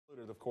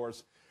Of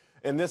course,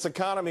 in this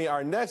economy,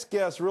 our next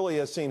guest really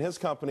has seen his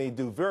company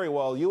do very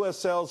well. U.S.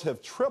 sales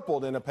have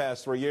tripled in the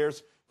past 3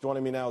 years.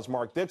 Joining me now is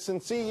Mark Dixon,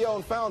 CEO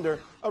and founder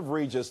of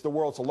Regus, the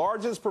world's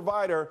largest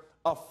provider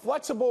of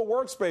flexible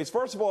workspace.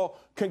 First of all,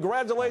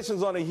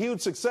 congratulations on a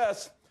huge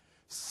success.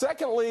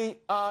 Secondly,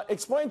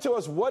 explain to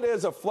us, what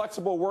is a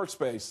flexible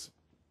workspace?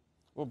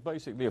 Well,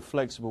 basically, a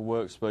flexible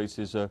workspace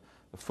is a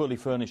fully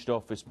furnished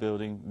office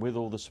building with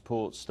all the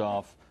support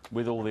staff,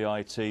 with all the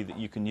IT that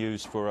you can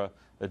use for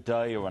a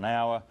day or an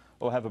hour,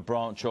 or have a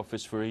branch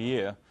office for a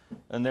year.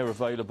 And they're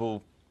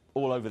available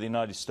all over the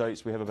United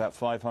States. We have about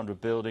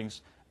 500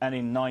 buildings and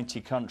in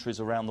 90 countries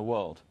around the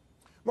world.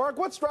 Mark,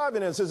 what's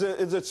driving this? Is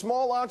it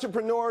small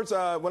entrepreneurs?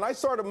 When I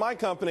started my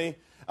company,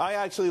 I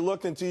actually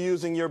looked into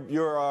using your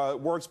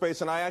workspace,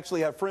 and I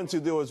actually have friends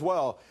who do as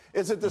well.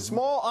 Is it the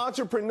small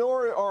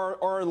entrepreneur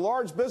or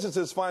large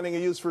businesses finding a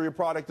use for your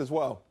product as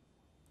well?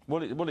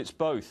 Well, it's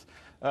both.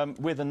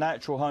 We're the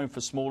natural home for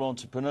small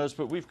entrepreneurs,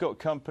 but we've got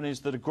companies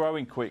that are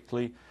growing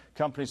quickly,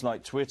 companies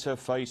like Twitter,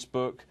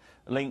 Facebook,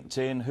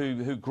 LinkedIn,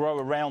 who grow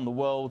around the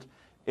world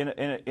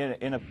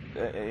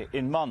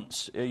in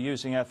months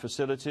using our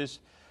facilities,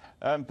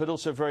 but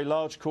also very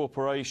large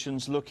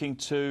corporations looking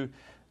to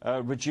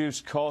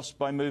reduce costs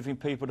by moving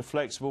people to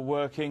flexible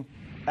working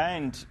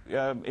and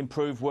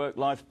improve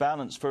work-life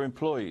balance for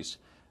employees.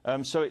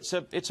 So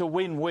it's a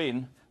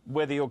win-win,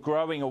 whether you're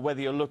growing or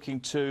whether you're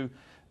looking to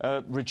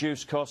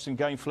reduce costs and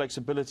gain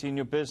flexibility in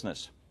your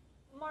business.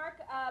 Mark,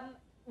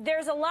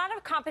 there's a lot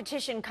of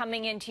competition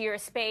coming into your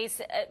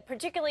space,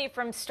 particularly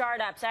from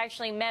startups. I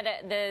actually met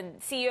the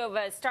CEO of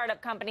a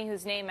startup company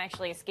whose name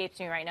actually escapes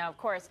me right now, of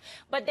course.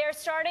 But they're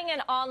starting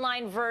an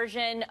online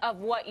version of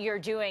what you're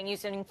doing,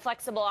 using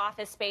flexible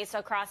office space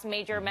across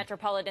major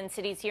metropolitan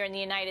cities here in the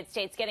United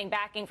States, getting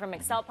backing from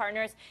Excel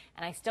partners.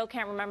 And I still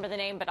can't remember the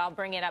name, but I'll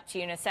bring it up to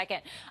you in a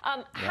second.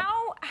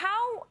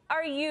 How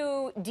are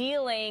you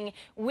dealing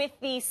with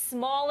these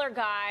smaller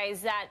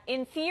guys that,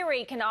 in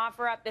theory, can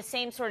offer up the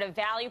same sort of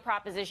value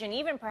proposition,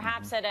 even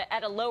perhaps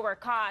at a lower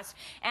cost,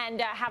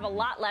 and have a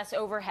lot less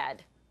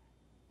overhead?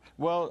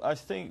 Well, I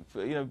think,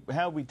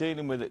 how are we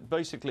dealing with it?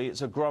 Basically,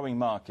 it's a growing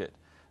market.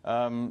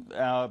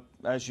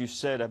 As you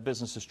said, our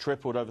business has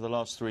tripled over the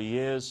last 3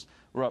 years.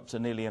 We're up to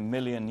nearly 1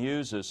 million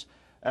users,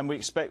 and we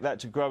expect that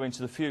to grow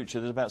into the future.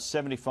 There's about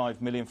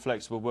 75 million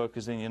flexible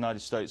workers in the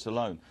United States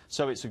alone.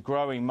 So it's a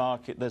growing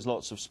market. There's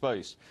lots of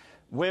space.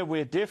 Where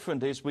we're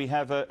different is we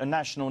have a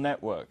national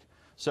network,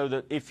 so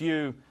that if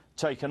you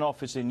take an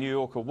office in New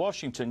York or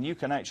Washington, you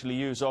can actually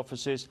use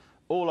offices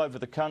all over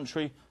the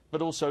country,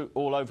 but also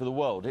all over the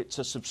world. It's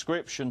a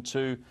subscription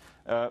to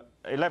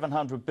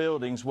 1,100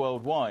 buildings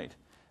worldwide.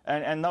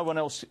 And no one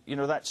else,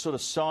 that sort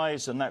of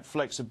size and that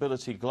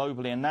flexibility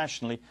globally and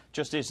nationally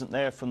just isn't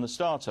there from the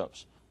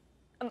startups.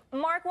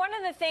 Mark, one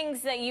of the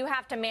things that you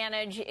have to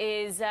manage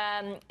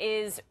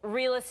is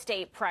real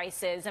estate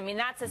prices. I mean,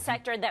 that's a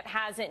sector that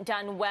hasn't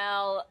done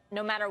well,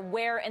 no matter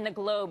where in the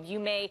globe you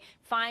may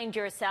find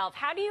yourself.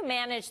 How do you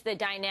manage the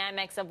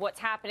dynamics of what's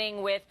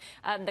happening with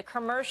the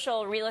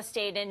commercial real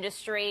estate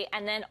industry,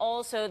 and then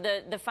also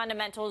the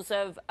fundamentals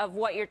of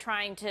what you're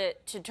trying to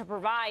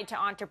provide to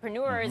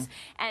entrepreneurs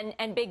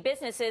and big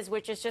businesses,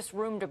 which is just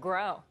room to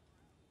grow?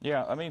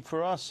 Yeah, I mean,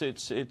 for us,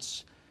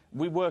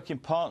 we work in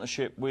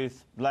partnership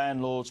with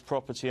landlords,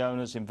 property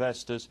owners,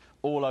 investors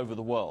all over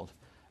the world.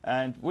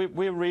 And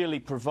we're really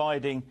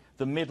providing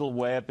the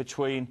middleware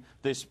between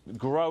this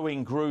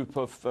growing group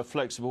of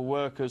flexible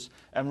workers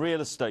and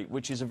real estate,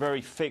 which is a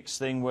very fixed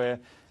thing where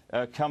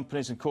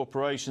companies and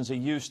corporations are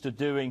used to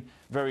doing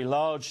very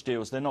large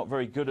deals. They're not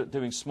very good at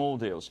doing small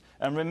deals.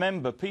 And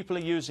remember, people are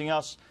using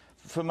us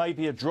for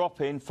maybe a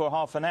drop-in for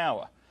half an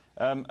hour.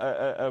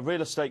 A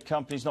real estate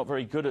company is not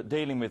very good at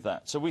dealing with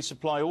that. So we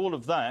supply all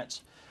of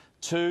that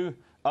to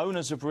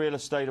owners of real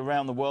estate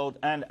around the world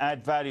and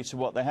add value to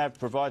what they have,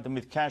 provide them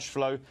with cash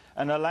flow,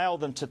 and allow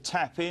them to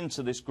tap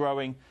into this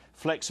growing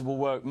flexible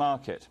work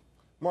market.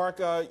 Mark,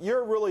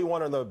 you're really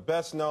one of the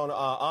best-known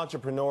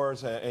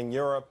entrepreneurs in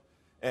Europe.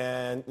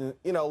 And,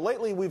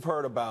 lately we've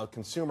heard about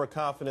consumer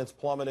confidence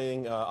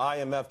plummeting.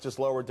 IMF just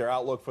lowered their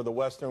outlook for the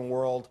Western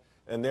world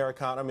and their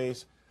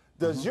economies.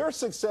 Does your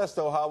success,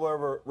 though,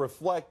 however,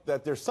 reflect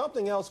that there's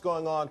something else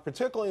going on,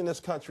 particularly in this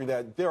country,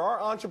 that there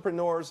are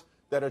entrepreneurs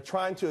that are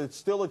trying to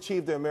still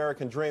achieve the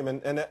American dream,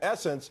 and in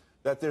essence,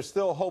 that there's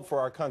still hope for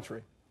our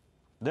country?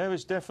 There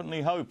is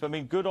definitely hope. I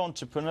mean, good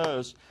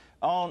entrepreneurs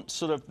aren't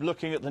sort of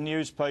looking at the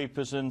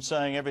newspapers and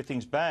saying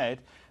everything's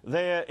bad.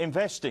 They're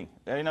investing.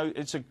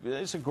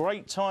 It's a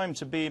great time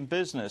to be in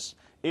business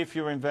if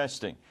you're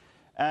investing.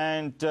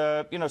 And,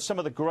 some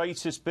of the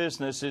greatest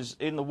businesses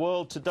in the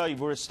world today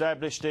were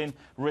established in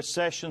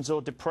recessions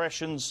or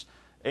depressions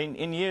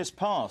in years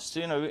past.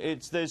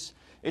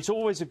 It's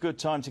always a good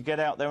time to get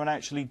out there and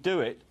actually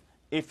do it.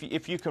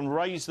 If you can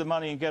raise the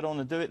money and get on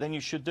and do it, then you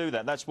should do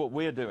that. That's what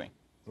we're doing.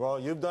 Well,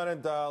 you've done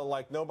it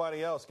like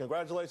nobody else.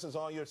 Congratulations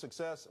on your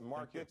success.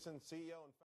 Mark Dixon, CEO and